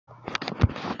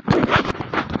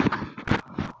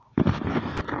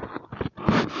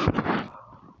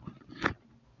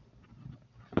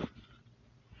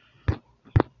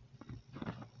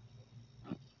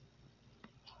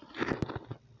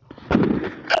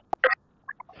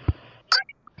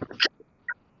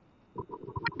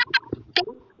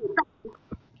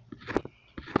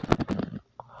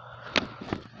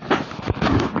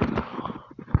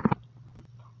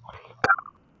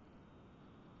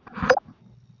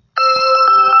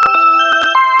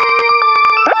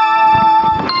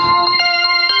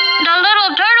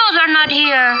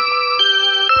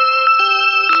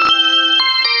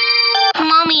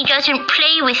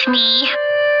play with me.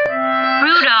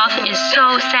 Rudolph is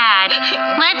so sad.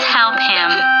 Let's help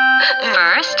him.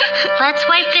 First, let's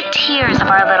wipe the tears of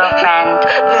our little friend.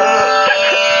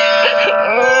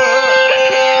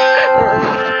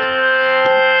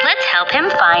 Let's help him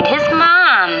find his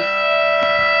mom.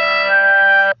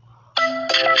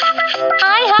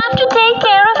 I have to take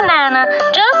care of Nana,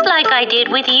 just like I did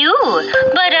with you.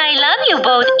 But I love you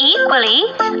both equally,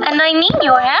 and I need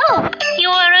your help. You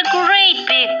are a great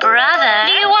big brother.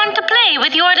 Do you want to play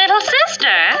with your little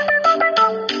sister?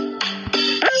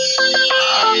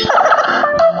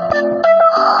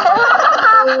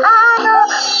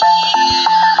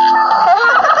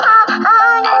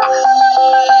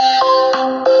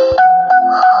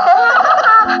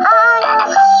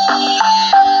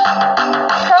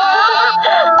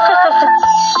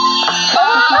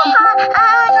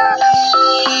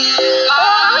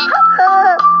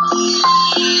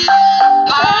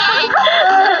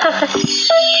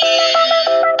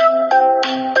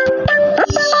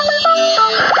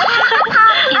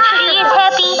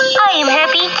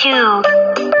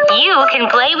 You can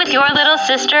play with your little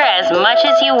sister as much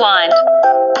as you want.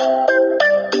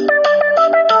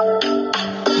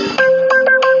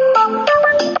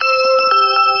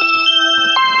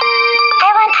 I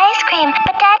want ice cream,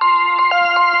 but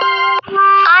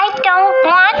I don't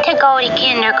want to go to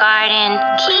kindergarten.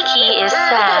 Kiki is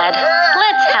sad.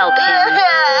 Let's help him.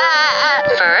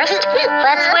 First,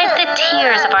 let's wipe the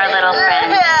tears of our little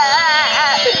friend.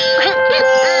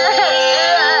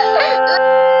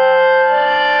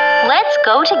 Let's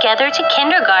go together to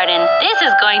kindergarten. This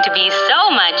is going to be so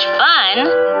much fun.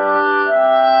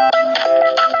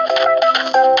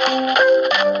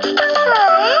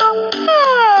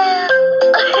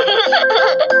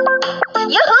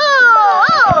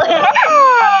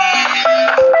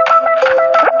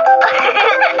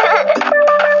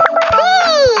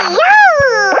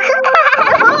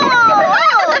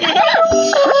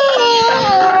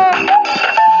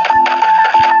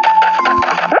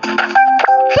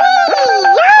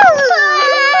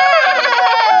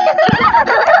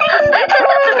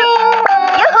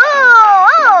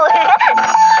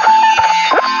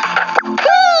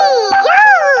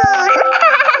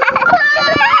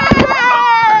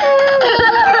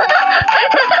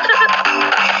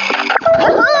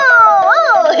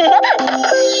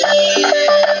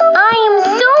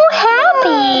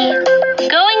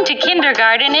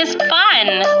 Kindergarten is fun.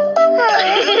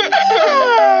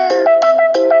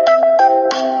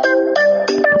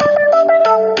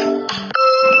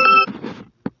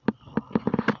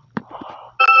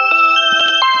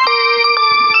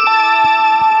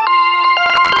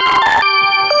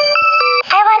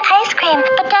 I want ice cream,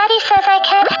 but Daddy says I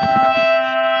can't.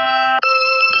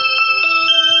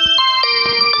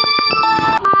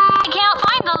 I can't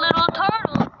find the little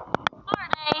turtles, are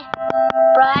they?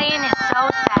 Brian is so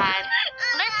sad.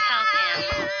 Let's help him.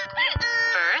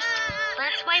 First,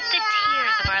 let's wipe the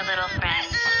tears of our little friend.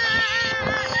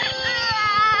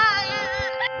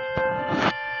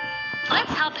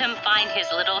 Let's help him find his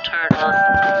little turtles.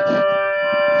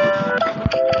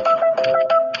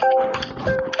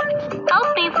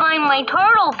 Help me find my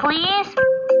turtle, please.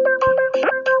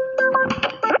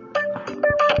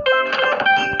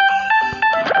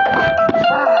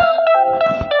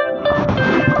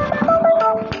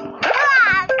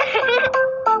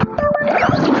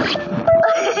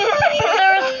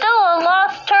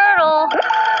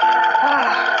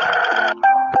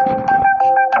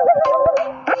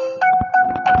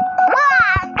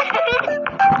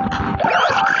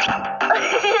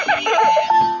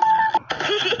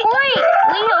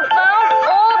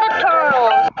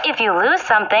 If you lose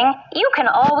something, you can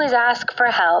always ask for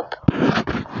help.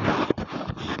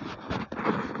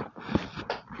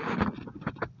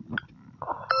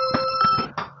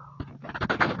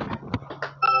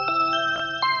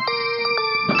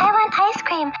 I want ice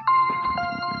cream.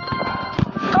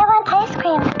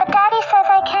 But Daddy says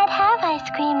I can't have ice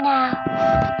cream now.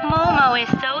 Momo is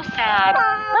so sad.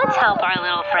 Let's help our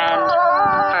little friend.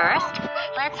 First,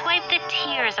 let's wipe the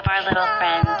tears of our little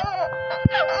friend.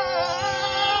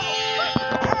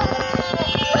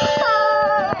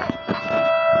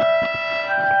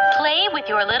 Play with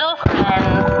your little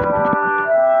friends.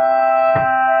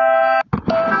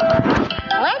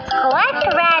 Let's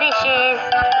collect radishes.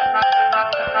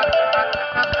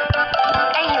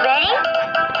 Are you ready?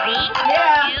 3,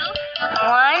 2,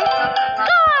 1,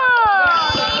 go!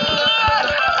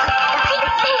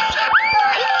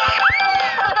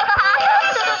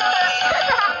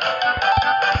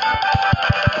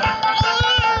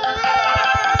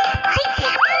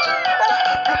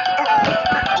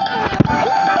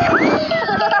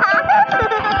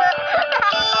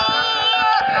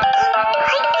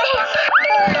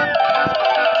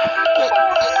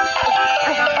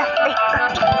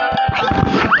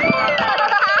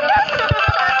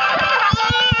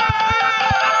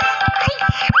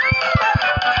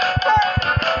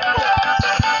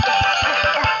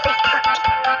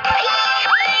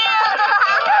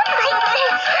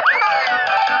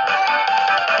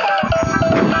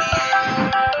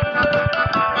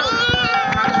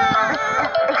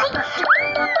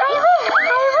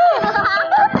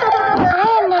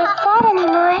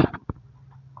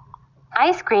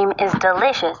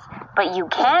 delicious, but you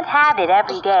can't have it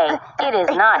every day. It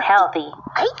is not healthy.